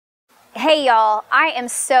Hey y'all, I am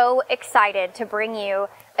so excited to bring you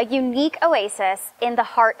a unique oasis in the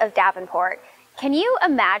heart of Davenport. Can you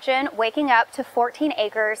imagine waking up to 14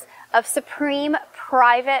 acres of supreme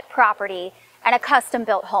private property and a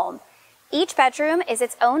custom-built home? Each bedroom is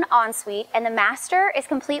its own ensuite and the master is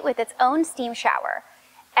complete with its own steam shower.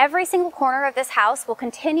 Every single corner of this house will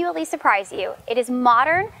continually surprise you. It is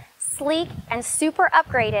modern, sleek, and super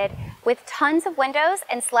upgraded with tons of windows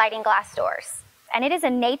and sliding glass doors. And it is a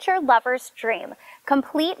nature lover's dream,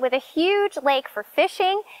 complete with a huge lake for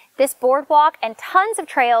fishing, this boardwalk, and tons of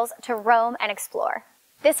trails to roam and explore.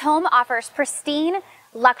 This home offers pristine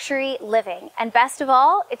luxury living, and best of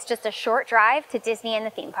all, it's just a short drive to Disney and the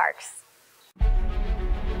theme parks.